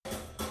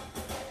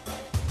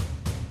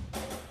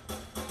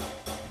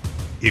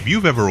If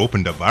you've ever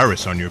opened a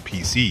virus on your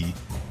PC,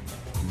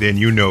 then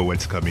you know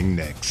what's coming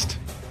next.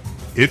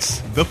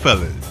 It's the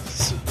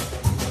fellas.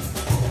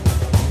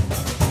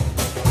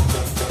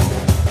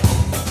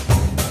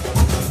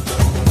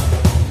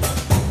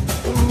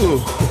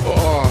 Ooh,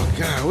 oh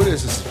god, what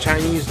is this?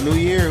 Chinese New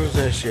Year? What's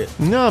that shit?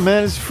 No,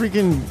 man, it's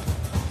freaking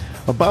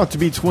about to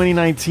be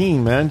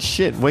 2019, man.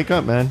 Shit, wake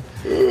up, man.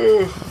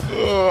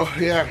 Oh,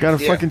 yeah. Gotta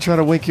fucking try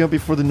to wake you up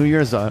before the New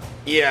Year's out.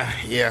 Yeah.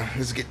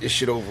 Let's get this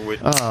shit over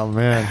with. Oh,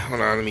 man.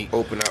 Hold on, let me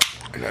open up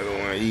another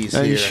one of these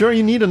Are here. you sure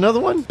you need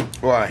another one?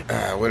 Why?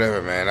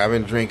 Whatever, man. I've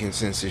been drinking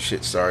since this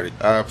shit started.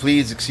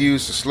 Please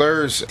excuse the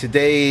slurs.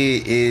 Today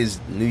is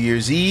New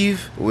Year's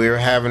Eve. We're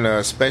having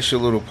a special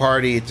little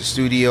party at the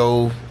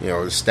studio. You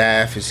know, the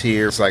staff is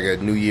here. It's like a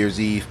New Year's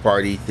Eve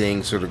party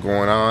thing sort of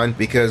going on.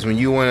 Because when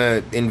you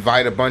want to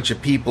invite a bunch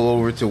of people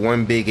over to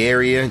one big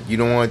area, you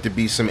don't want it to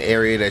be some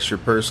area that's your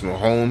personal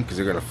home because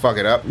they're going to fuck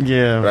it up.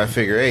 Yeah. But I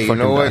figure, hey, you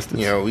Fucking know what?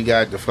 bastards. You know, we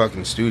got the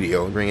fucking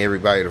studio. Bring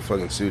everybody to the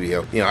fucking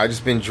studio. You know, I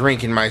just been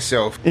drinking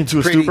myself Into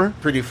a stupor?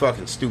 pretty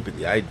fucking stupidly.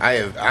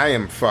 I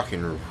am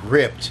fucking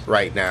ripped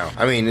right now.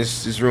 I mean,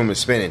 this room is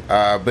spinning.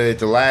 But at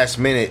the last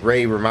minute,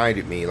 Ray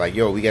reminded me, like,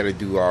 yo, we got to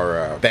do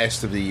our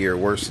best of the year,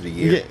 worst of the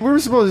year. Yeah, we were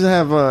supposed to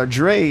have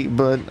Dre,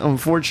 but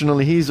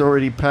unfortunately, he's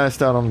already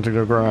passed out onto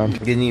the ground.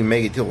 Didn't even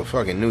make it till the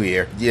fucking New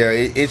Year. Yeah,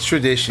 it's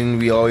tradition.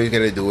 We always got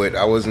to do it.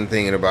 I wasn't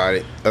thinking about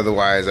it.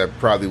 Otherwise, I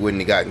probably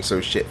wouldn't have gotten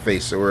so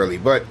shit-faced so early.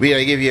 But we got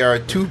to give you our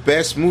 2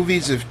 best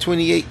movies of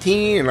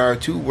 2018 and our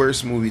 2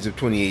 worst movies of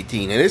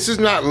 2018. And this is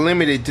not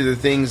limited to the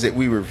things that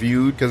we reviewed,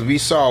 because we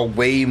saw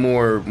way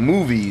more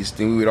movies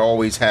than we would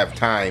always have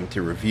time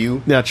to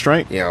review. That's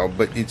right. You know,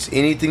 but it's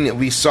anything that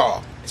we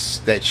saw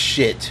that's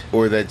shit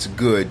or that's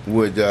good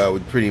would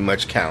pretty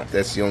much count.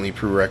 That's the only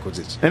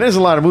prerequisites. And there's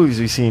a lot of movies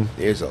we've seen.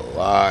 There's a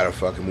lot of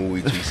fucking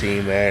movies we've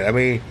seen, man. I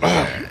mean,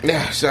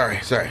 yeah, sorry.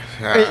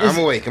 I'm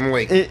awake.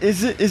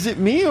 Is it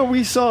me, or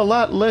we saw a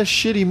lot less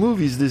shitty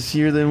movies this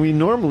year than we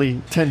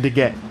normally tend to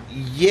get?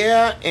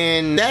 Yeah,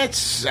 and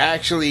that's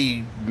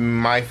actually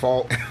my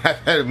fault. I've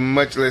had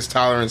much less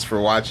tolerance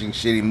for watching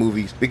shitty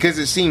movies because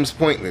it seems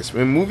pointless.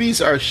 When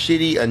movies are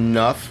shitty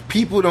enough,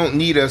 people don't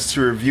need us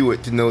to review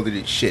it to know that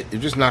it's shit. They're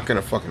just not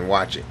gonna fucking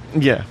watch it.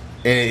 Yeah.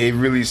 And it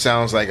really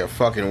sounds like a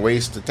fucking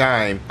waste of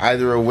time.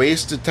 Either a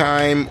waste of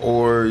time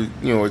or,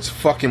 you know, it's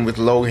fucking with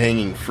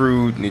low-hanging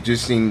fruit and it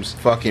just seems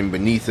fucking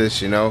beneath us,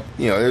 you know?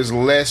 You know, there's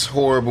less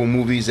horrible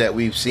movies that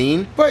we've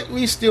seen, but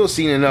we've still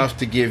seen enough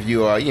to give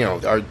you, you know,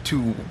 our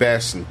 2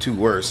 best and 2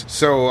 worst.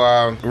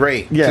 So,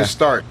 Ray, to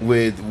start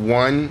with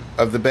one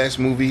of the best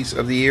movies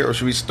of the year, or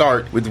should we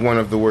start with one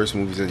of the worst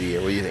movies of the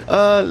year? What do you think?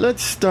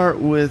 Let's start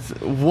with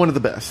one of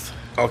the best.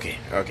 Okay.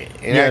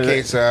 In that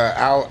case,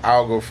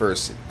 I'll go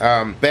first.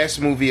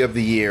 Best movie of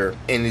the year,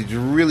 and it's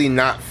really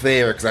not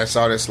fair because I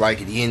saw this like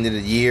at the end of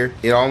the year.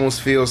 It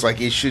almost feels like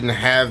it shouldn't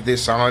have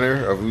this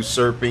honor of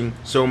usurping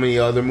so many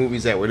other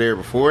movies that were there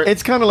before it.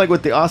 It's kind of like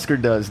what the Oscar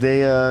does.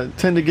 They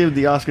tend to give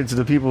the Oscar to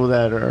the people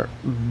that are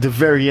the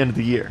very end of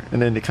the year,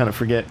 and then they kind of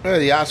forget. Well,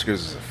 the Oscars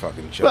is a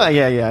fucking joke. Well,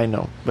 yeah, I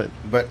know, but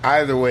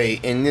either way,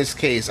 in this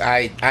case,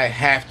 I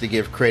have to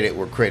give credit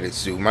where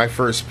credit's due. My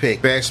first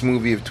pick, best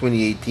movie of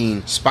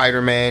 2018,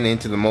 Spider-Man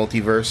Into the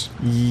Multiverse.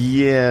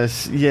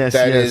 Yes.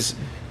 That is,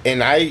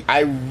 and I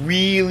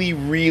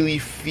really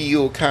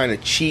feel kind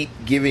of cheap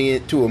giving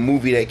it to a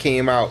movie that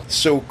came out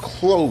so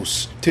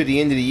close to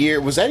the end of the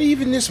year. Was that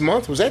even this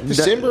month? Was that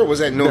December or was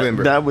that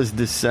November? That was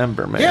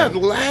December, man. Yeah, the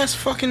last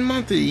fucking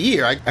month of the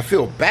year. I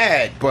feel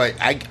bad, but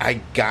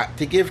I got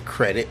to give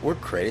credit where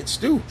credit's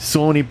due.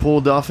 Sony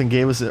pulled off and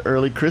gave us an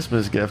early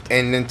Christmas gift.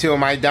 And until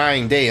my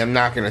dying day, I'm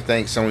not going to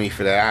thank Sony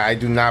for that. I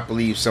do not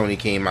believe Sony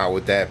came out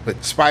with that.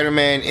 But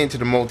Spider-Man Into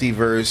the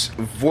Multiverse,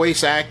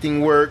 voice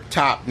acting work,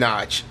 top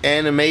notch.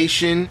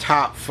 Animation,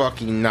 top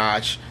fucking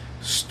notch.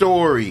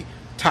 Story,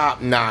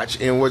 top notch.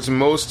 And what's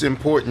most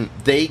important,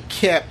 they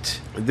kept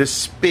the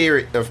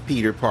spirit of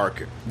Peter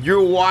Parker.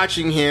 You're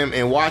watching him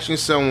and watching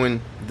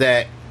someone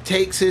that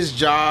takes his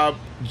job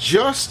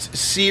just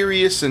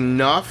serious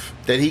enough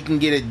that he can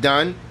get it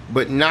done,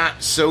 but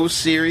not so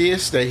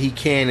serious that he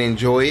can't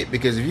enjoy it,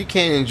 because if you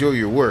can't enjoy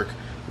your work,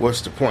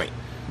 what's the point?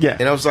 Yeah.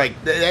 And I was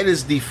like, that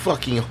is the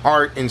fucking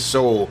heart and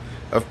soul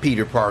of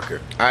Peter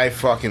Parker. I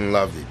fucking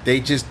loved it.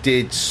 They just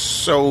did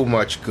so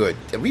much good.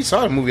 We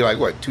saw the movie like,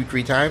 what,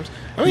 2-3 times?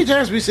 How many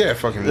times we saw that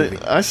fucking movie?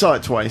 I saw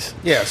it twice.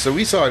 Yeah, so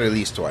we saw it at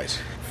least twice.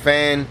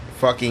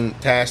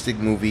 Fan-fucking-tastic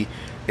movie.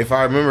 If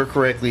I remember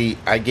correctly,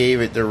 I gave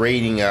it the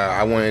rating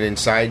I wanted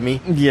inside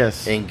me.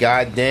 Yes. And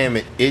god damn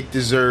it, it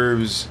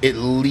deserves at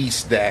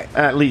least that.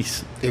 At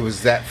least. It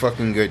was that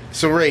fucking good.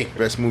 So Ray,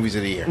 best movies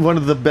of the year. One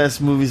of the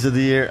best movies of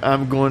the year.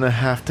 I'm going to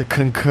have to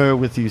concur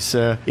with you,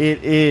 sir.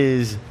 It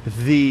is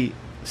the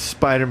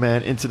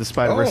Spider-Man Into the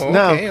Spider-Verse.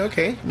 Oh,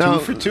 okay. Now, 2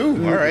 for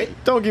 2. All right.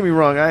 Don't get me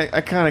wrong.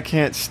 I kind of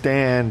can't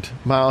stand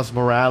Miles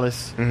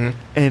Morales,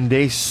 and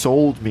they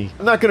sold me.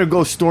 I'm not going to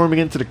go storming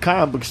into the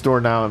comic book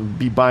store now and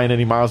be buying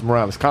any Miles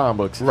Morales comic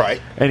books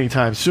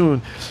anytime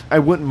soon. I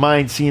wouldn't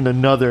mind seeing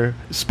another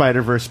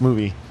Spider-Verse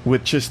movie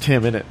with just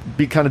him in it.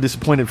 Be kind of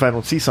disappointed if I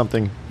don't see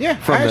something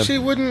from I them. actually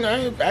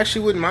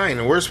wouldn't mind.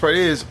 The worst part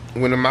is,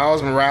 when the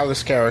Miles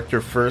Morales character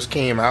first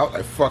came out,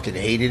 I fucking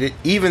hated it.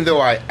 Even though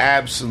I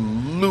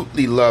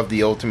absolutely love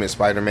the Ultimate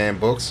Spider-Man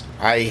books,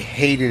 I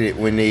hated it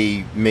when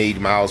they made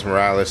Miles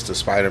Morales to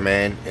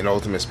Spider-Man and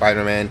Ultimate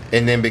Spider-Man.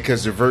 And then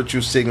because the virtue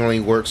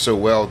signaling worked so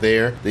well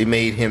there, they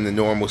made him the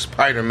normal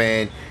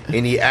Spider-Man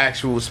in the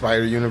actual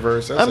Spider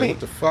Universe. I was like, what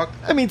the fuck?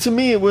 I mean, to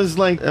me, it was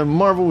like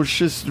Marvel was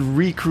just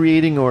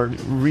recreating or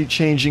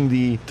rechanging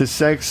the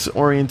sex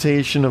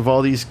orientation of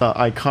all these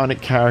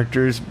iconic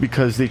characters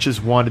because they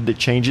just wanted to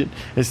change it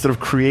instead of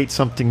create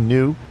something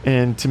new.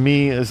 And to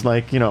me, it's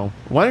like,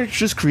 why don't you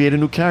just create a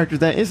new character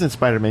that isn't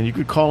Spider-Man? You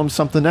could call him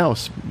something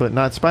else, but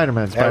not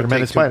Spider-Man.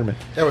 Spider-Man is Spider-Man.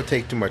 That would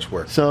take too much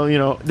work.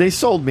 So, they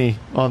sold me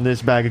on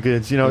this bag of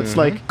goods. It's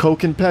like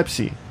Coke and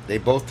Pepsi. They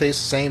both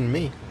taste the same to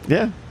me.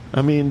 Yeah.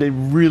 I mean, they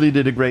really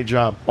did a great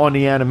job. On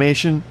the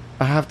animation,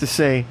 I have to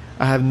say,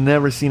 I have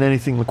never seen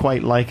anything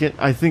quite like it.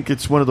 I think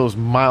it's one of those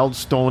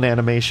milestone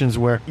animations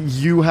where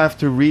you have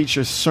to reach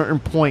a certain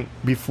point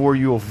before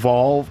you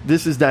evolve.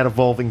 This is that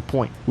evolving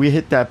point. We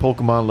hit that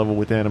Pokemon level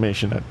with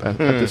animation at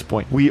this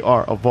point. We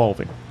are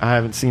evolving. I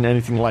haven't seen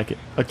anything like it.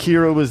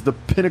 Akira was the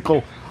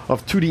pinnacle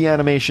of 2D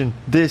animation.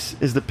 This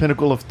is the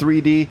pinnacle of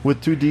 3D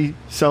with 2D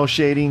cell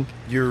shading.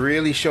 You're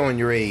really showing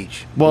your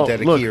age with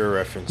that Akira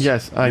reference.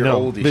 Yes, I You're know.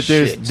 old as But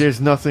shit.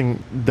 there's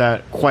nothing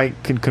that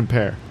quite can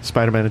compare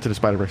Spider-Man Into the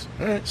Spider-Verse.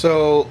 All right.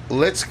 So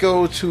let's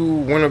go to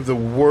one of the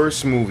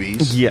worst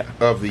movies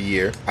of the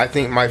year. I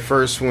think my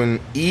first one,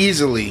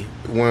 easily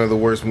one of the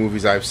worst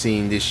movies I've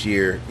seen this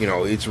year.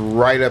 It's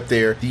right up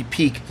there, the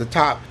peak, the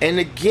top. And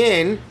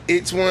again,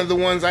 it's one of the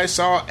ones I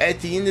saw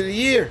at the end of the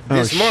year,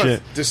 this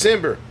month,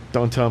 December.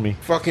 Don't tell me.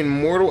 Fucking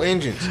Mortal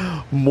Engines.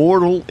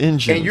 Mortal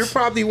Engines. And you're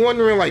probably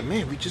wondering, like,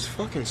 man, we just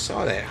fucking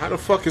saw that. How the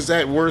fuck is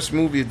that worst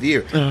movie of the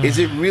year? Is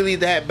it really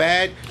that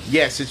bad?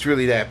 Yes, it's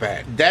really that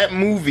bad. That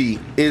movie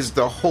is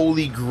the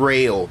holy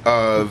grail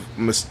of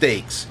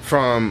mistakes.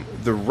 From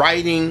the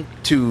writing,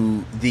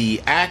 to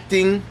the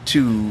acting,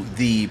 to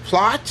the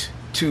plot,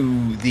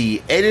 to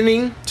the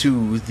editing,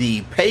 to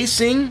the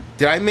pacing.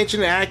 Did I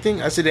mention the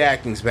acting? I said the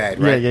acting's bad,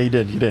 right? Yeah, you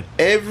did.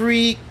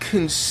 Every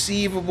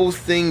conceivable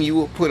thing you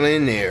will put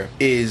in there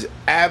is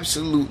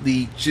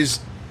absolutely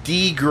just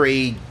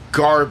degrade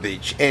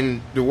garbage.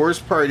 And the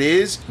worst part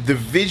is, the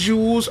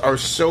visuals are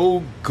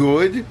so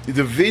good.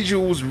 The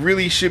visuals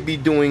really should be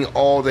doing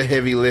all the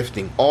heavy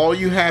lifting. All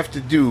you have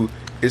to do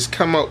is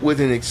come up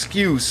with an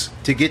excuse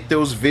to get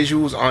those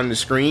visuals on the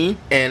screen.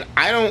 And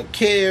I don't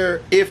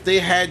care if they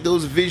had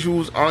those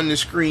visuals on the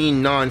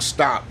screen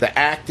non-stop. The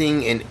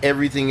acting and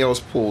everything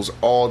else pulls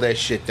all that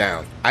shit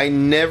down. I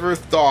never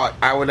thought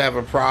I would have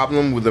a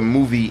problem with a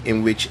movie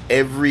in which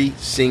every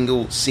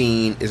single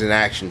scene is an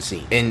action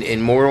scene.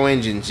 In Mortal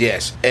Engines,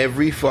 yes,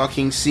 every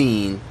fucking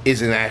scene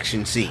is an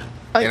action scene.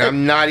 And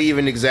I'm not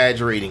even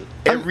exaggerating.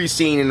 Every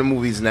scene in the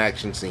movie is an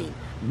action scene.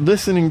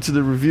 Listening to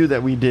the review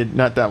that we did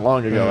not that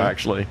long ago,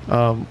 actually,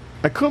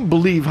 I couldn't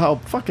believe how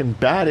fucking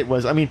bad it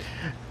was. I mean,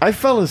 I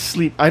fell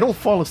asleep. I don't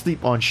fall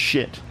asleep on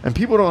shit. And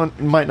people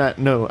might not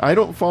know. I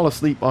don't fall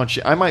asleep on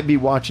shit. I might be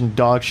watching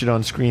dog shit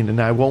on screen and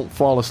I won't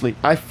fall asleep.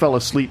 I fell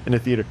asleep in a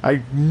theater.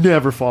 I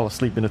never fall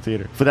asleep in a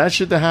theater. For that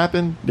shit to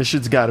happen, this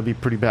shit's got to be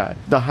pretty bad.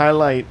 The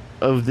highlight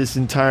of this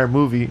entire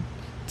movie,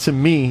 to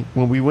me,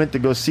 when we went to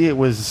go see it,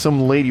 was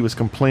some lady was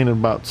complaining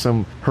about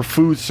her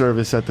food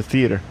service at the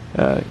theater.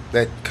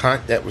 That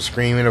cunt that was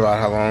screaming about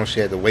how long she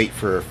had to wait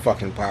for her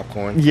fucking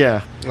popcorn.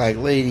 Yeah. Like,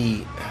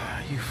 lady,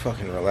 you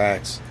fucking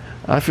relax.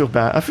 I feel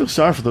bad. I feel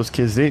sorry for those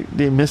kids.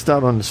 They missed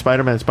out on the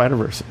Spider-Man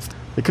Spider-Verse.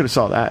 They could have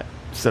saw that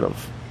instead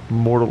of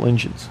Mortal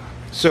Engines.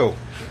 So,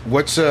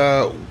 what's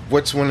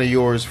one of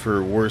yours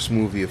for worst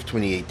movie of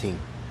 2018?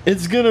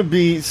 It's gonna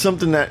be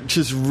something that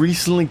just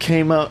recently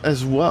came out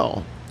as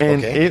well.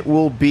 And it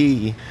will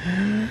be,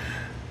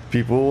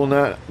 people will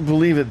not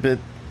believe it, but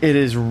it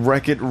is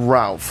Wreck-It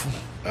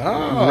Ralph.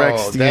 Oh,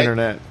 Wrecks the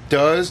internet.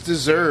 Does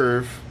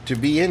deserve to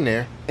be in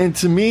there. And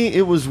to me,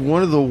 it was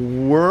one of the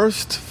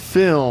worst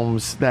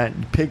films that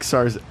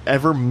Pixar's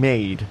ever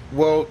made.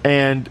 Well,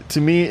 and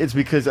to me, it's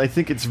because I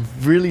think it's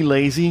really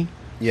lazy.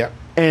 Yeah.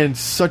 And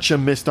such a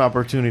missed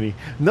opportunity.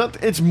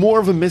 It's more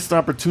of a missed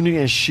opportunity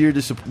and sheer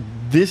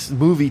disappointment. This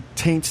movie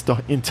taints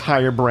the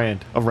entire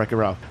brand of Wreck-It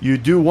Ralph. You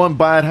do one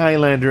bad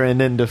Highlander and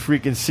then the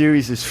freaking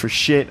series is for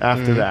shit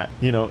after that.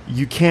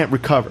 You can't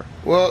recover.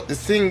 Well, the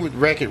thing with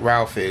Wreck-It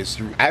Ralph is,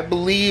 I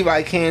believe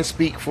I can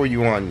speak for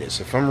you on this.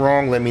 If I'm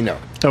wrong, let me know.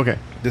 Okay.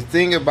 The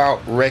thing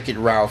about Wreck-It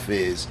Ralph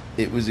is,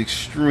 it was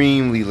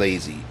extremely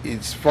lazy.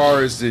 As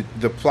far as the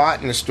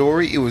plot and the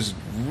story, it was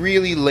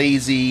really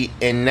lazy,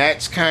 and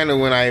that's kind of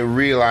when I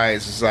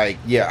realized, it's like,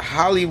 yeah,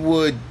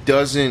 Hollywood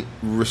doesn't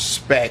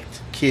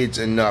respect kids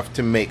enough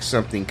to make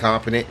something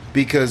competent,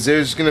 because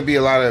there's going to be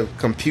a lot of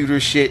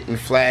computer shit and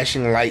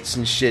flashing lights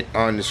and shit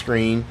on the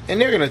screen, and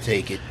they're going to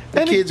take it.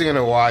 The kids are going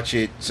to watch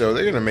it, so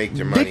they're going to make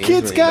their money. The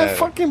kids got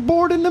fucking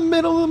bored in the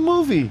middle of the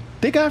movie.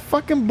 They got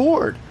fucking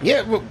bored.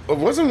 Yeah, but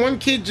wasn't one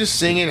kid just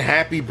singing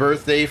 "Happy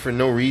Birthday" for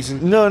no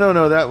reason? No.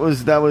 That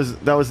was.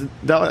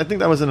 I think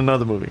that was in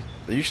another movie.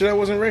 Are you sure that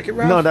wasn't Wreck-It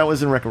Ralph? No, that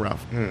was in Wreck-It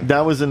Ralph.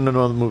 That was in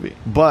another movie.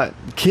 But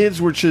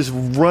kids were just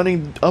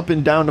running up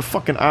and down the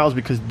fucking aisles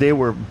because they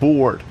were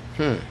bored.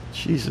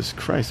 Jesus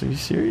Christ, are you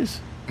serious?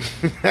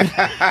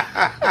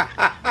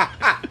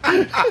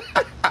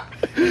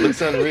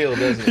 Looks unreal,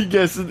 doesn't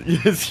it?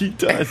 Yes, he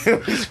does.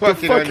 What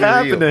the fuck unreal.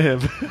 happened to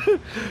him?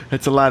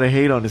 That's a lot of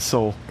hate on his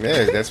soul.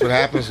 Yeah, that's what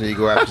happens when you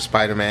go after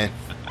Spider-Man.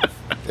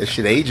 That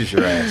shit ages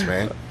your ass,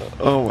 man.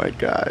 Oh my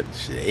god.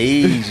 Shit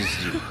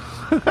ages you.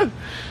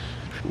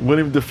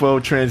 William Dafoe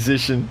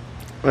transition.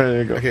 There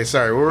you go. Okay,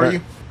 sorry, where were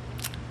you?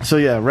 So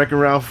yeah, Wreck-It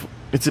Ralph.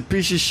 It's a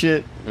piece of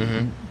shit.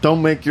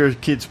 Don't make your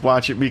kids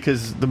watch it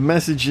because the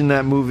message in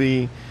that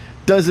movie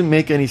doesn't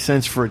make any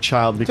sense for a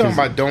child. Because Talking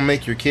about don't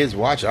make your kids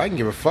watch it. I can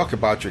give a fuck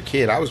about your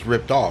kid. I was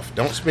ripped off.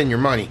 Don't spend your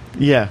money.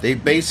 Yeah, They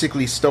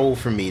basically stole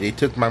from me. They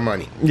took my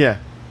money. yeah.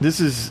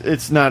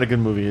 It's not a good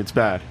movie. It's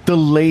bad. The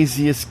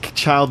laziest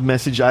child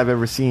message I've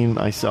ever seen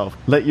myself.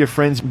 Let your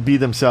friends be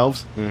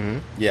themselves.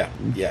 Yeah.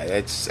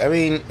 That's. I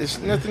mean, there's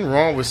nothing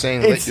wrong with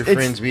saying let your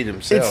friends be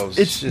themselves.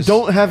 It's just,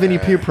 don't have any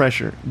peer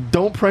pressure.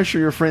 Don't pressure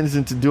your friends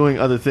into doing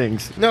other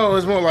things. No,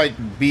 it's more like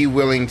be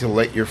willing to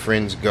let your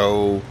friends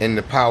go, and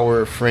the power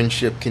of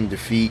friendship can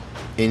defeat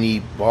any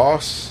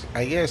boss,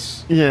 I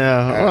guess.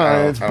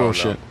 Yeah, it's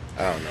bullshit.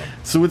 I don't know.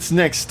 So what's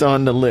next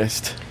on the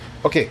list?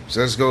 Okay, so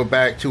let's go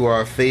back to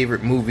our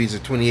favorite movies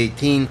of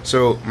 2018.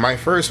 So my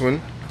first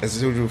one, as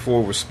I told you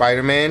before, was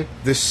Spider-Man.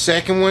 The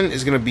second one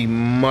is going to be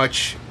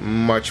much,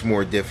 much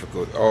more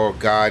difficult. Oh,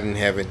 God in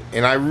heaven.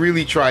 And I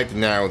really tried to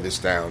narrow this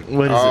down.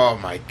 What is oh,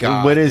 it? my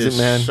God. What is There's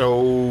it, man?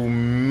 so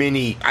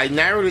many. I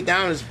narrowed it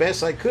down as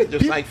best I could.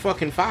 There's like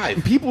fucking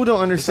 5. People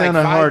don't understand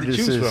like how 5 hard to this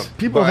choose is. from.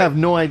 People But- have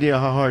no idea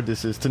how hard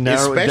this is to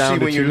narrow it down Especially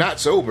to when you're two. not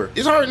sober.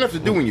 It's hard enough to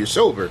do when you're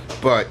sober.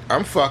 But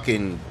I'm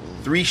fucking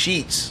 3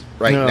 sheets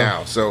right No.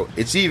 now, so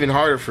it's even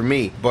harder for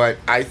me. But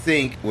I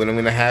think what I'm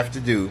gonna have to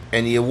do,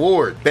 and the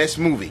award best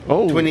movie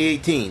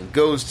 2018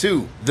 goes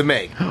to The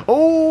Meg.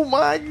 Oh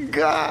my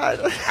God!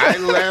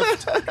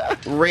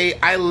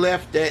 I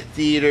left that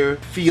theater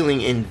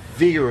feeling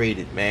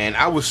invigorated, man.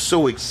 I was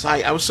so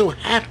excited. I was so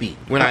happy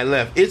when I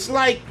left. It's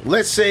like,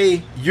 let's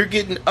say you're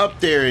getting up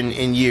there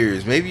in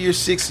years. Maybe you're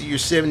 60, you're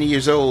 70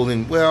 years old,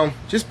 and well,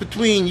 just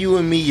between you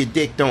and me, your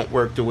dick don't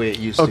work the way it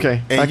used to.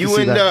 Okay, I And can you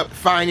see end that. up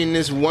finding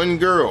this one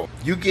girl.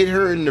 You get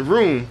her in the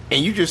room,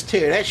 and you just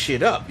tear that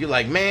shit up. You're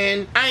like,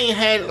 man, I ain't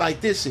had it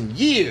like this in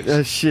years.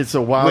 That shit's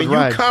a wild When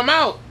ride. you come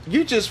out,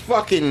 you just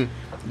fucking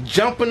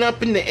jumping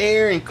up in the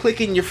air and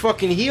clicking your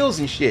fucking heels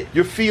and shit.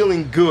 You're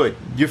feeling good.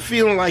 You're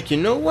feeling like, you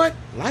know what?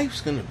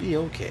 Life's gonna be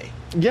okay.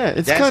 Yeah,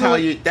 it's That's kind of how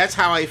like, that's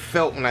how I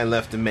felt when I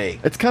left the Meg.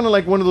 it's kind of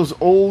like one of those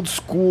old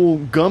school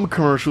gum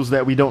commercials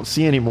that we don't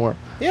see anymore.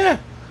 Yeah.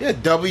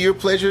 Double your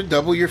pleasure,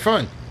 double your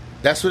fun.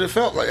 That's what it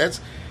felt like.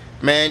 That's,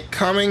 man,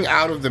 coming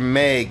out of the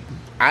Meg,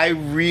 I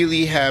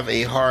really have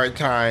a hard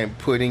time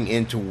putting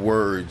into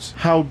words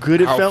How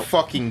good it how felt.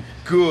 fucking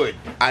good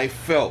I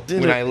felt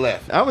when I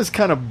left. I was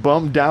kind of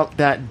bummed out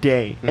that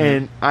day,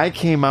 and I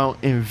came out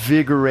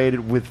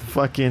invigorated with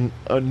fucking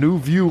a new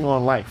view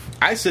on life.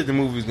 I said the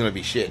movie was gonna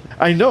be shit.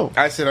 I know.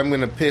 I said I'm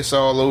gonna piss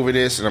all over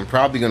this, and I'm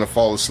probably gonna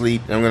fall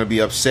asleep, and I'm gonna be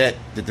upset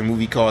that the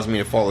movie caused me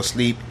to fall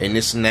asleep, and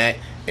this and that.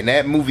 And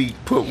that movie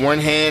put one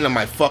hand on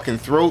my fucking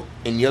throat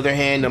and the other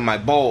hand on my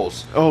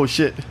balls. Oh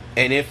shit.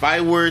 And if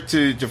I were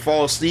to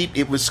fall asleep,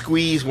 it would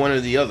squeeze one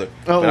or the other.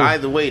 Oh. But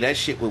either way, that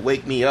shit would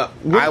wake me up.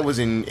 What- I was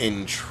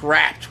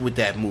entrapped with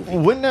that movie.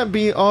 Wouldn't that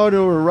be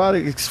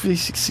autoerotic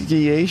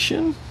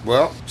asphyxiation?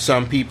 Well,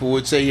 some people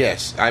would say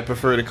yes. I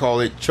prefer to call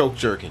it choke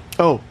jerking.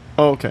 Oh,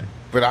 okay.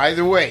 But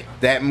either way,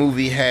 that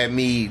movie had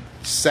me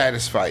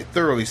satisfied,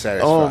 thoroughly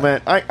satisfied. Oh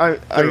man, I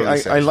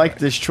like satisfied.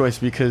 this choice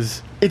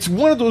because it's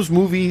one of those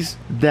movies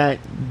that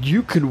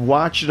you could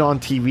watch it on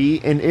TV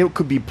and it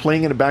could be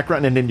playing in the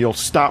background and then you'll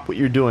stop what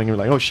you're doing and you're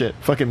like, oh shit,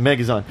 fucking Meg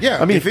is on. Yeah,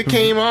 I mean, if it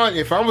came on,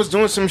 if I was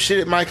doing some shit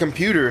at my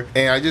computer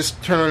and I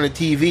just turn on the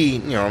TV,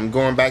 you know, I'm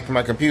going back to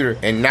my computer,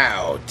 and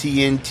now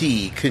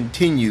TNT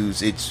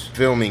continues its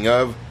filming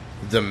of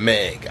The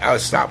Meg, I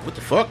would stop. What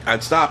the fuck?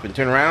 I'd stop and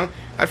turn around.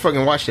 I'd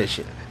fucking watch that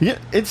shit. yeah,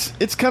 it's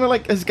kind of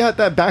like it's got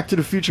that Back to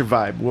the Future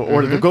vibe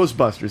or the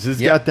Ghostbusters. It's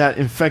Yep. got that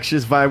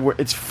infectious vibe where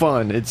it's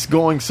fun, it's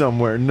going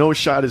somewhere, no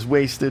shot is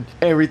wasted,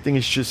 everything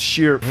is just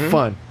sheer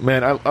fun.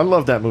 Man, I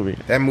love that movie.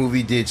 That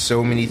movie did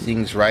so many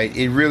things right.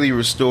 It really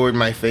restored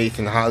my faith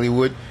in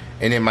Hollywood.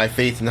 And then my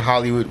faith in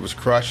Hollywood was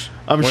crushed.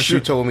 I'm Once sure-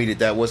 you told me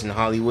that wasn't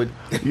Hollywood,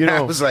 You I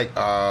know, was like,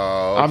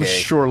 oh, okay. I'm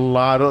sure a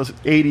lot of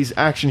 80s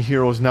action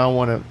heroes now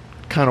want to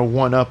kind of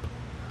one up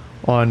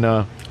on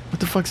what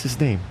the fuck's his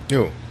name?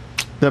 Yo,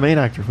 The main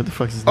actor. What the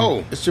fuck is his name?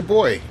 Oh, it's your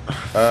boy,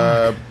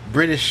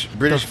 British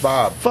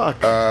Bob.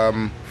 Fuck.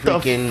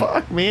 Freaking. The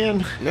fuck,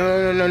 man.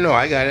 No.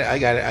 I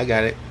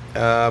got it.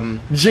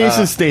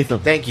 Jason Statham.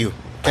 Thank you.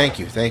 I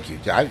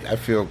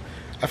feel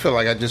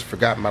like I just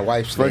forgot my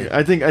wife's name.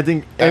 I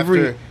think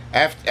every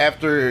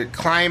after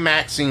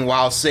climaxing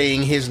while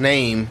saying his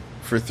name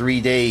for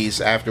 3 days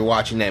after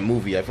watching that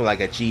movie, I feel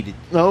like I cheated.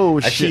 Oh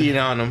I shit! cheated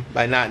on him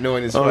by not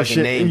knowing his Oh fucking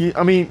shit! name.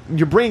 I mean,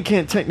 your brain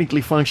can't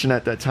technically function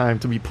at that time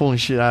to be pulling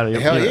shit out of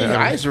your. Hell yeah, your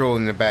eyes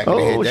rolling in the back of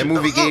the Oh, head. shit.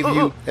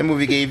 That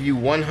movie gave you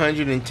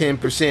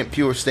 110%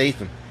 pure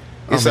Statham.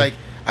 It's like,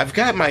 I've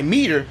got my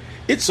meter.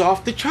 It's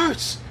off the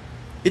charts.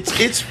 It's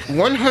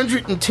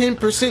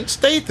 110%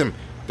 Statham.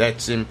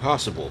 That's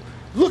impossible.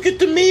 Look at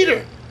the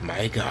meter.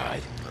 My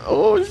God.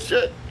 Oh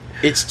shit!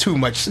 It's too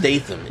much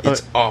Statham.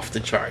 It's off the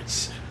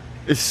charts.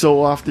 It's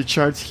so off the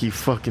charts. He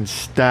fucking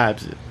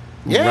stabs it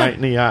right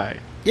in the eye.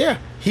 Yeah.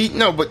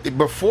 But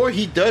before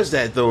he does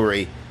that though,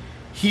 Ray,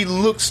 he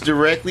looks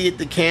directly at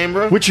the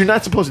camera. Which you're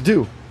not supposed to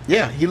do.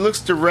 Yeah, he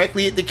looks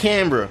directly at the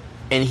camera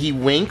and he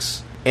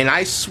winks. And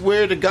I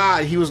swear to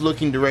God, he was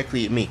looking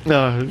directly at me.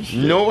 No,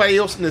 shit. Nobody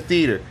else in the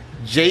theater.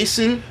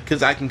 Jason,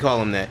 because I can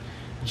call him that.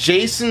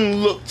 Jason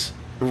looked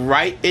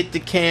right at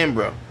the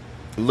camera,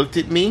 looked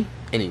at me,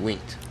 and he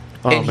winked.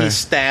 And man. he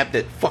stabbed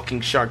that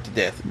fucking shark to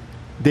death.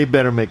 They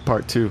better make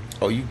part 2.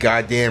 Oh, you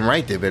goddamn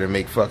right they better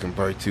make fucking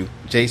part 2.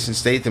 Jason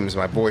Statham is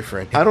my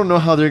boyfriend. I don't know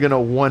how they're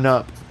gonna one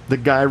up the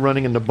guy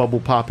running and the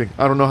bubble popping.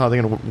 I don't know how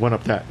they're gonna one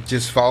up that.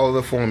 Just follow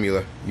the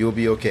formula. You'll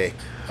be okay.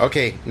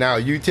 Okay, now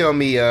you tell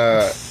me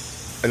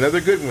another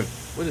good one.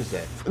 What is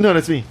that? No,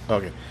 that's me.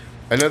 Okay.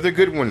 Another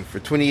good one for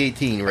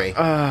 2018, Ray.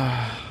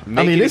 I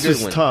mean, this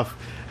is tough.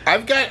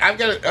 I've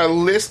got a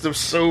list of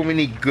so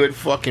many good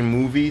fucking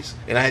movies,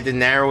 and I had to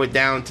narrow it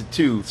down to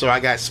 2. So I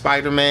got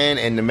Spider-Man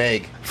and The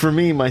Meg. For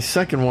me, my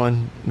second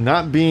one,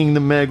 not being The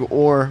Meg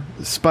or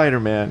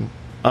Spider-Man,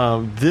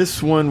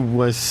 this one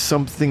was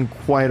something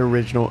quite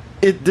original.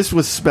 This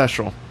was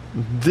special.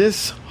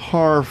 This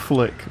horror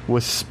flick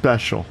was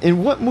special.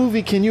 In what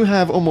movie can you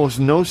have almost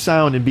no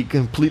sound and be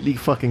completely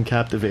fucking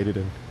captivated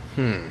in?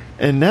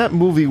 And that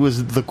movie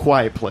was The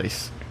Quiet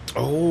Place.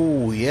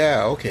 Oh,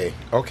 yeah, okay.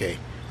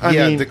 I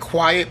mean, The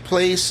Quiet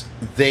Place,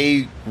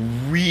 they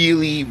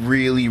really,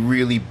 really,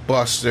 really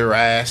bust their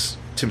ass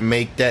to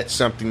make that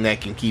something that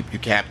can keep you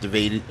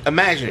captivated.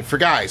 Imagine it. For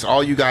guys,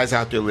 all you guys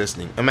out there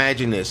listening,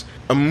 imagine this.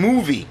 A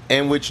movie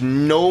in which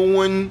no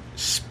one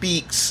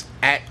speaks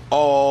at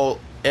all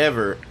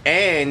ever.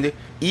 And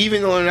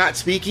even though they're not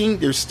speaking,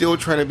 they're still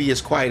trying to be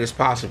as quiet as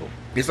possible.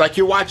 It's like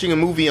you're watching a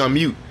movie on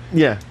mute.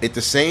 Yeah. At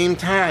the same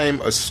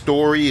time, a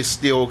story is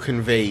still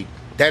conveyed.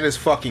 That is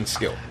fucking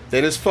skill.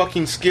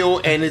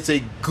 And it's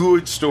a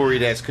good story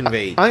that's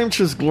conveyed. I am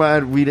just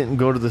glad we didn't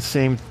go to the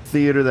same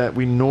theater that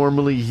we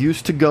normally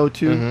used to go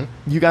to.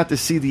 Mm-hmm. You got to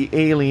see the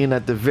alien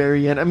at the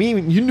very end. I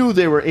mean, you knew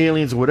they were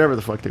aliens or whatever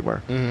the fuck they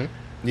were. Mm-hmm.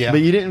 Yeah.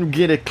 But you didn't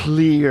get a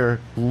clear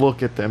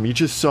look at them. You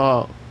just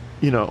saw,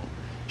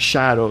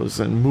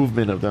 shadows and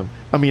movement of them.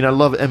 I mean, I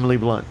love Emily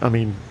Blunt. I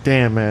mean,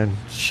 damn, man.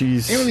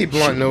 Emily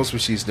Blunt knows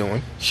what she's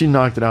doing. She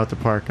knocked it out the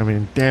park. I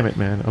mean, damn it,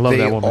 man. I love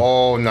that woman. They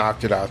all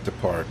knocked it out the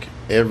park.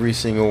 Every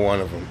single one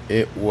of them.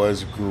 It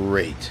was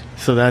great.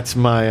 So that's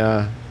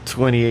my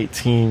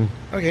 2018.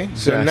 Okay.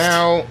 So best.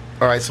 now,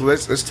 all right. So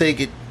let's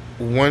take it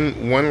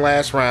one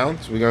last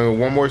round. So we're gonna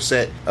go one more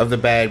set of the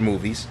bad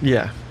movies.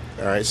 Yeah.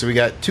 All right. So we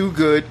got 2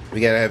 good.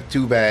 We gotta have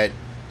 2 bad.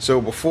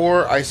 So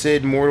before I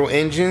said Mortal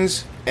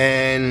Engines,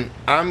 and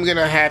I'm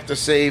gonna have to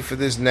say for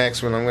this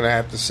next one, I'm gonna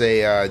have to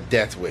say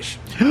Death Wish.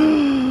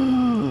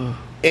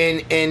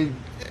 and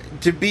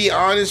to be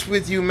honest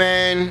with you,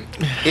 man,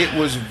 it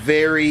was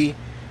very,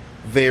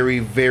 very,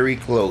 very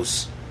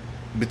close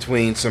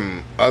between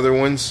some other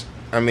ones.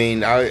 I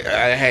mean, I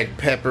had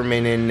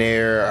Peppermint in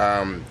there.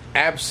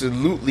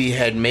 Absolutely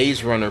had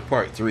Maze Runner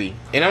Part 3,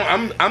 and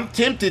I'm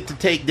tempted to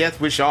take Death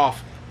Wish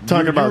off.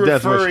 Talking about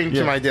Death Wish. Referring to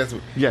Yeah. my Death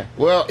Wish. Yeah.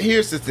 Well,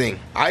 here's the thing.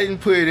 I didn't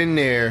put it in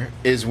there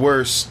as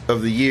worst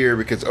of the year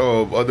because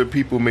other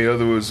people made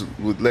others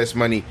with less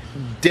money.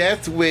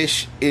 Death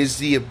Wish is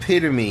the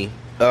epitome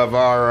of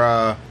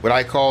our what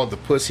I call the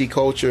pussy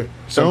culture.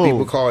 Some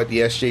people call it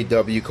the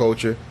SJW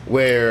culture,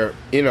 where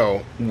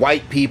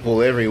white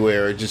people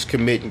everywhere are just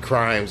committing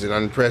crimes at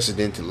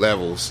unprecedented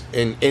levels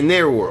in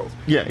their world.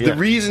 Yeah. The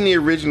reason the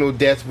original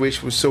Death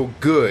Wish was so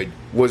good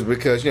was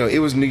because it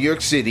was New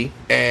York City,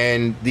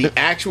 and the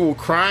actual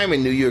crime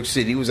in New York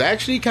City was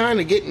actually kind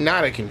of getting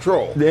out of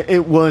control.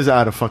 It was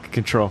out of fucking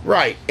control.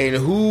 Right, and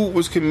who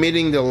was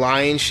committing the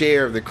lion's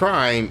share of the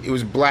crime? It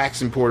was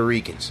blacks and Puerto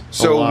Ricans.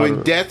 So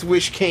when Death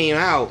Wish came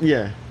out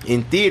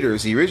in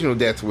theaters, the original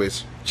Death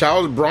Wish,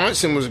 Charles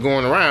Bronson was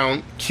going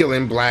around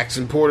killing blacks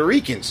and Puerto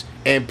Ricans.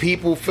 And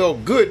people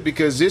felt good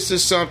because this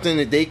is something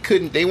that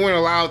they weren't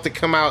allowed to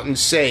come out and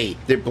say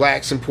that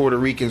blacks and Puerto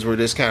Ricans were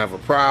this kind of a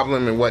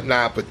problem and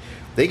whatnot, but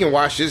they can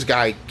watch this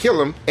guy kill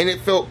him, and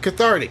it felt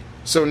cathartic.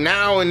 So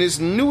now in this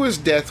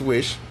newest Death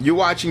Wish, you're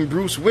watching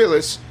Bruce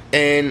Willis,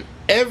 and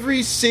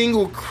every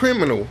single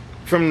criminal,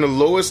 from the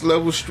lowest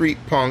level street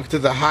punk to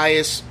the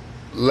highest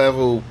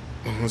level,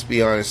 let's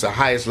be honest, the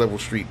highest level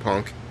street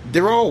punk,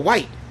 they're all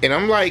white. And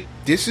I'm like,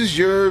 this is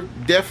your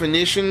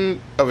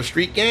definition of a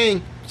street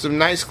gang? Some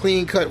nice,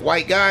 clean-cut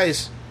white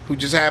guys who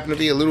just happen to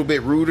be a little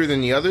bit ruder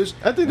than the others?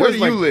 I think Where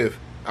there's do you like- live?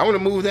 I want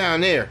to move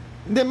down there.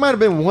 There might have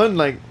been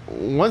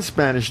one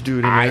Spanish dude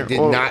in there. I did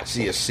not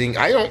see a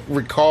single. I don't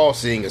recall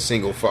seeing a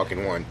single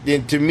fucking one.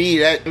 And to me,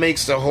 that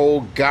makes the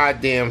whole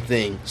goddamn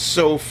thing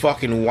so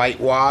fucking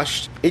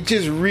whitewashed. It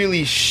just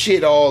really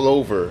shit all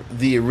over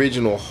the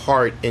original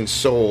heart and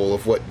soul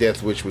of what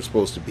Death Wish was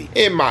supposed to be,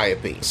 in my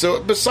opinion.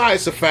 So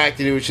besides the fact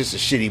that it was just a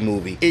shitty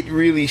movie, it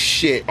really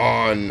shit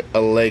on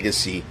a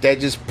legacy that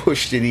just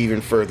pushed it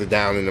even further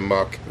down in the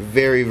muck.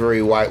 Very,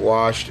 very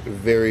whitewashed.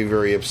 Very,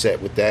 very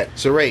upset with that.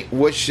 So Ray,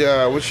 what's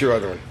your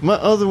other one? My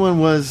other one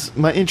was,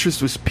 my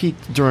interest was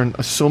piqued during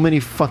so many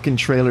fucking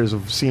trailers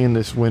of seeing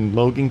this when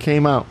Logan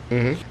came out.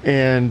 Mm-hmm.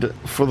 And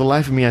for the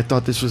life of me, I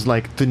thought this was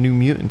like the New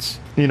Mutants.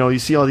 You know, you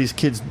see all these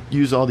kids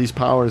use all these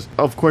powers.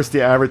 Of course,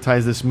 they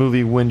advertise this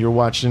movie when you're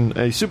watching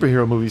a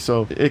superhero movie,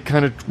 so it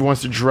kind of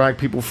wants to drag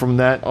people from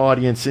that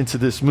audience into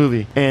this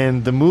movie.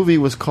 And the movie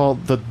was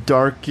called The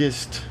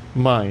Darkest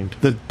Mind.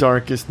 The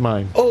Darkest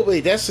Mind. Oh,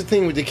 wait, that's the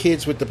thing with the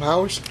kids with the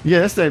powers? Yeah,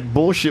 that's that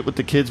bullshit with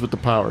the kids with the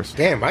powers.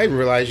 Damn, I didn't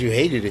realize you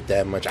hated it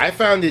that much. I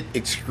found it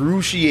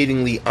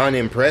excruciatingly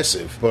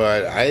unimpressive,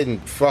 but I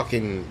didn't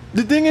fucking...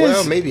 The thing is...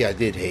 Well, maybe I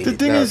did hate the it,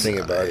 thing now is, I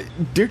think about it.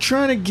 They're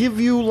trying to give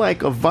you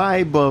like a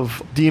vibe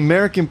of the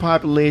American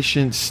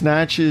population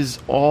snatches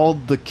all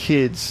the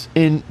kids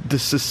in the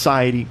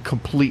society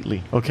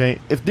completely, okay?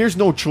 If there's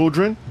no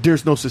children,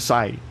 there's no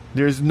society.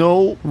 There's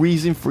no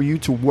reason for you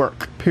to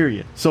work,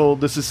 period. So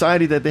the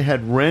society that they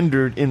had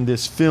rendered in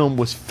this film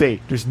was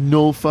fake. There's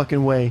no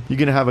fucking way you're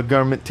gonna have a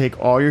government take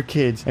all your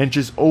kids and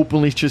just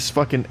openly just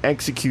fucking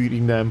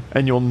executing them,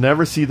 and you'll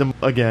never see them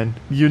again.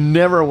 You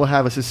never will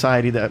have a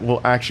society that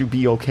will actually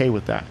be okay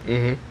with that.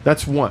 Mm-hmm.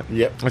 That's one.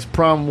 Yep. That's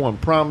problem one.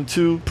 Problem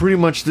two, pretty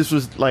much this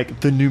was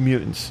like the New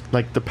Mutants,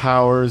 like the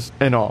powers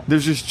and all.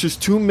 There's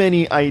just too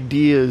many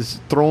ideas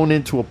thrown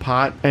into a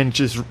pot, and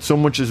just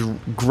someone just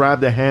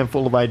grabbed a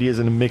handful of ideas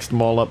and mixed them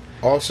all up.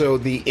 Also,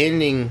 the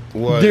ending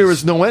was... There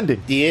was no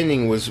ending. The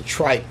ending was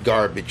trite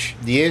garbage.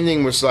 The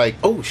ending was like,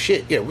 oh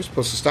shit, yeah, we're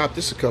supposed to stop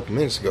this a couple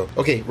minutes ago.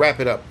 Okay, wrap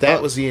it up.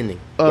 That was the ending.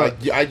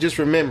 Like, I just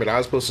remembered I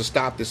was supposed to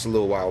stop this a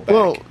little while back.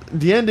 Well,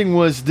 the ending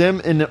was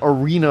them in the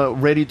arena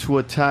ready to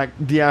attack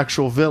the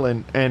actual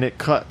villain, and it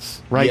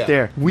cuts right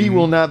there. We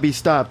will not be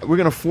stopped. We're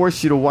going to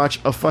force you to watch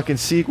a fucking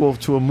sequel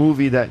to a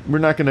movie that we're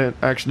not going to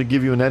actually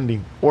give you an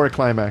ending or a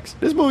climax.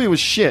 This movie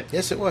was shit.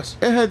 Yes, it was.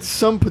 It had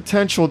some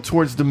potential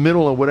towards the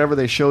middle of whatever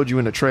they showed you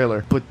in the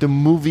trailer, but the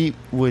movie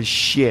was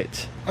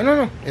shit. Oh,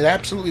 no, it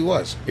absolutely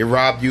was. It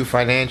robbed you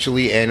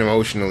financially and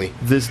emotionally.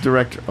 This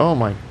director, oh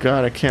my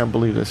god, I can't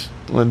believe this.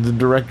 And the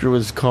director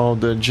was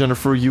called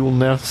Jennifer Yule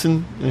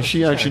Nelson, and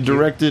she actually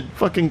directed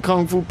fucking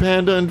Kung Fu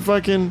Panda and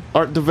fucking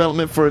art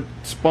development for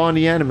Spawn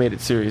the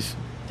animated series.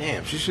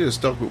 Damn, she should have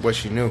stuck with what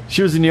she knew.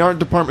 She was in the art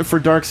department for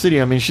Dark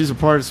City. I mean, she's a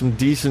part of some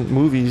decent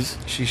movies.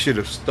 She should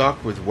have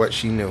stuck with what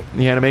she knew.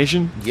 The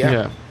animation?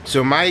 Yeah.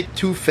 So my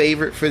two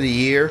favorite for the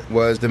year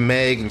was The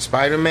Meg and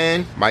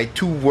Spider-Man. My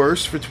two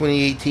worst for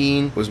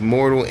 2018 was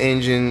Mortal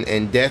Engine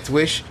and Death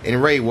Wish.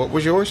 And Ray, what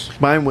was yours?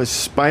 Mine was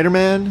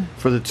Spider-Man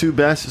for the two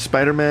best,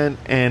 Spider-Man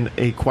and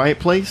A Quiet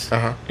Place.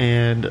 Uh-huh.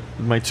 And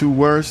my two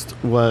worst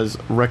was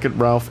Wreck-It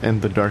Ralph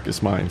and The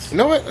Darkest Minds. You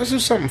know what? Let's do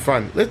something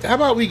fun. How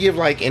about we give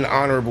like an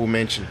honorable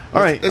mention?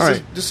 Let's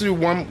Let's do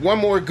one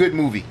more good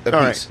movie a piece.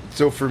 Right.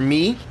 So for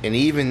me, and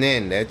even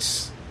then,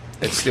 that's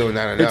still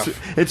not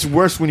enough. It's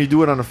worse when you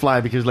do it on the fly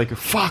because, like,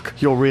 fuck,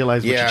 you'll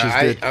realize what you just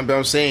did.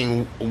 I'm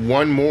saying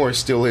one more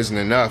still isn't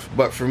enough.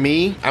 But for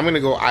me, I'm going to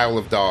go Isle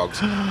of Dogs.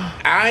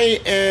 I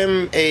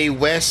am a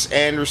Wes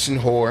Anderson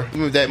whore.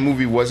 Even if that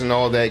movie wasn't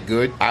all that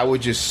good, I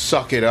would just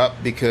suck it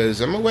up because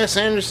I'm a Wes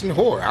Anderson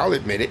whore. I'll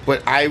admit it.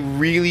 But I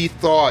really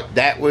thought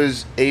that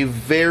was a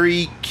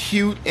very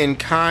cute and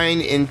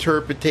kind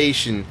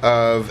interpretation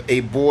of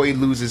a boy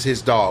loses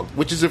his dog,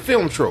 which is a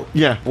film trope.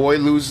 Yeah. Boy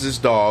loses his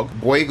dog.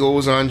 Boy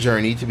goes on journey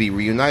to be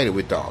reunited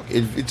with dog.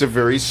 It's a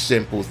very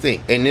simple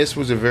thing, and this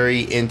was a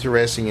very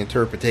interesting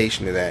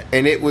interpretation of that,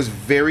 and it was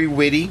very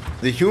witty.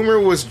 The humor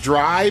was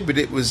dry, but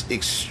it was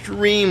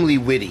extremely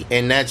witty,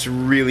 and that's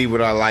really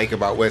what I like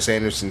about Wes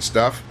Anderson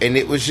stuff, and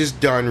it was just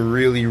done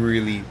really,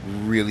 really,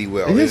 really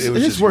well.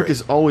 His work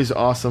is always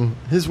awesome.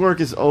 His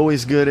work is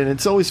always good, and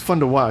it's always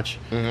fun to watch.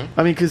 Mm-hmm.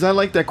 I mean, because I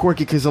like that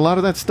quirky, because a lot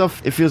of that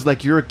stuff, it feels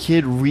like you're a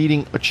kid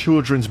reading a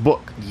children's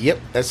book. Yep,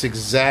 that's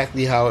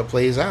exactly how it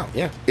plays out.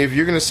 Yeah. If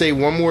you're going to say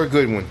one more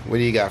good one, what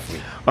do you got for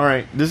me? All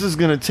right, this is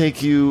going to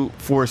take you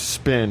for a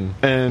spin,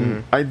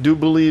 and I do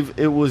believe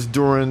it was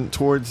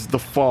towards the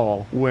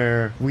fall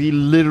where we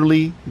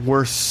literally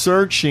were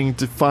searching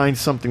to find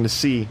something to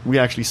see. We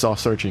actually saw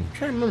Searching. I'm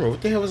trying to remember,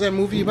 what the hell was that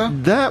movie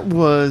about? That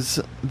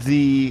was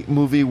the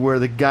movie where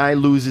the guy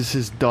loses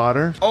his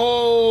daughter.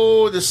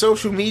 Oh, the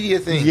social media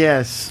thing.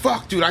 Yes.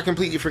 Fuck, dude, I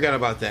completely forgot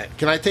about that.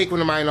 Can I take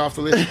one of mine off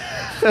the list?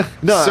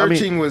 No,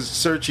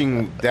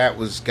 Searching, that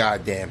was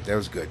goddamn, that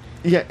was good.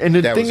 Yeah, and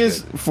the That thing was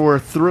is, good. for a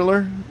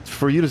thriller,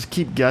 for you to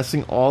keep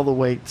guessing all the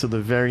way to the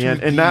very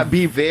end To and the not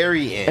be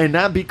very end. and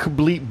not be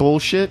complete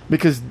bullshit.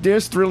 Because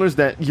there's thrillers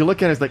that you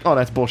look at it, it's like, oh,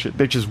 that's bullshit.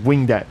 They just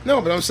winged that.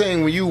 No, but I'm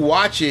saying when you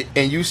watch it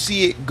and you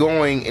see it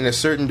going in a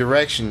certain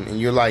direction, and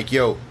you're like,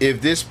 yo,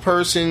 if this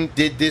person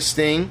did this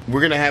thing,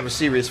 we're gonna have a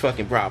serious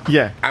fucking problem.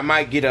 Yeah. I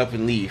might get up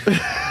and leave.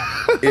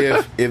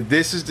 if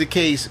this is the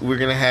case, we're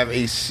gonna have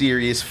a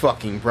serious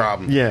fucking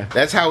problem. Yeah.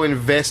 That's how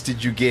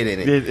invested you get in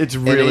it. It's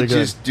really and they good.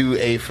 just do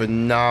a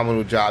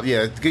phenomenal job.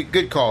 Yeah,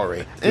 good call,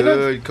 Ray. And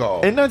Good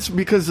call. And that's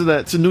because of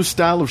that. It's a new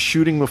style of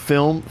shooting a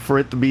film. For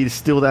it to be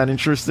still that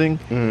interesting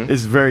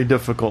is very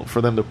difficult for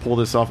them to pull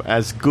this off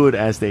as good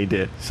as they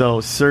did.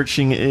 So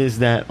Searching is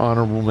that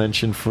honorable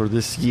mention for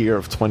this year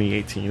of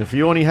 2018. If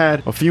you only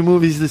had a few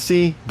movies to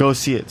see, go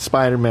see it.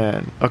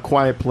 Spider-Man, A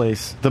Quiet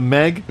Place, The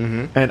Meg,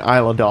 and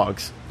Isle of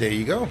Dogs. There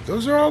you go.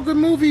 Those are all good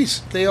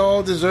movies. They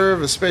all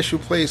deserve a special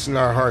place in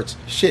our hearts.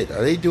 Shit,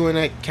 are they doing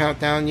that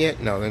countdown yet?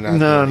 No, they're not.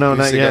 No, doing it. no, We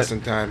not still yet. got some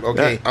time.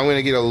 Okay, I'm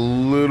gonna get a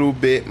little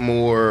bit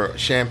more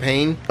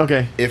champagne.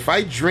 Okay. If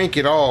I drink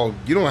it all,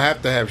 you don't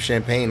have to have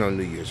champagne on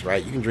New Year's,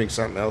 right? You can drink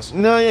something else.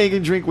 No, yeah, you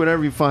can drink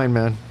whatever you find,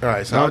 man. All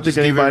right, so I I'll don't just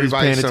think give anybody's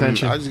everybody paying some.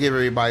 attention. I'll just give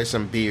everybody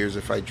some beers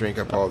if I drink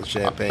up all the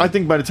champagne. I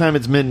think by the time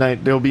it's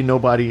midnight, there'll be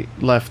nobody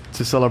left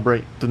to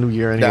celebrate the new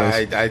year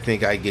anyways. I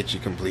think I get you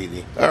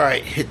completely. All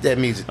right, hit that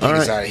music. Get All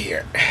us right. out of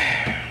here.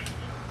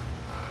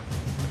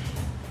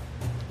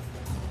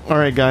 All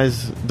right,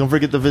 guys. Don't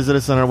forget to visit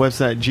us on our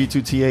website,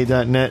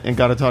 g2ta.net and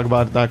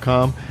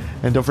gottatalkabout.com.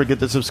 And don't forget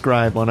to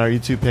subscribe on our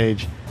YouTube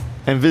page.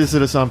 And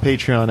visit us on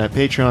Patreon at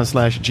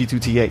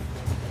patreon.com/g2ta.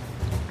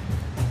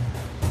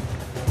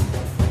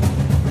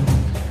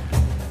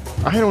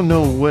 I don't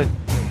know what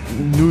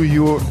New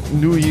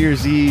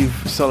Year's Eve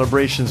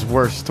celebration's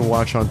worse to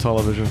watch on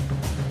television.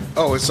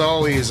 Oh, it's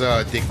always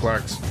Dick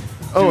Clark's.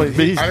 Oh, but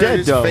he's I heard dead,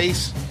 his though.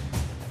 Face.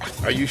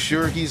 Are you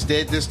sure he's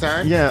dead this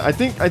time? Yeah, I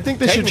think they should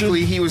just...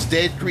 Technically, he was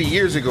dead 3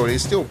 years ago. They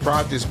still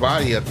propped his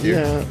body up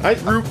there.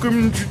 Yeah,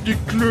 Welcome to the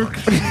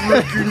Clark's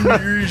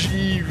New Year's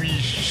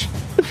Eve.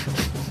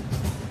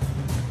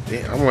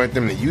 Yeah, I want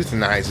them to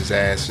euthanize his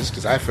ass just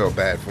because I felt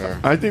bad for him.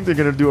 I think they're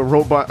gonna do a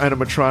robot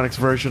animatronics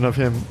version of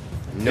him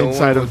No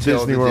inside one will of tell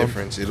Disney the World.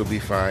 difference. It'll be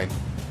fine.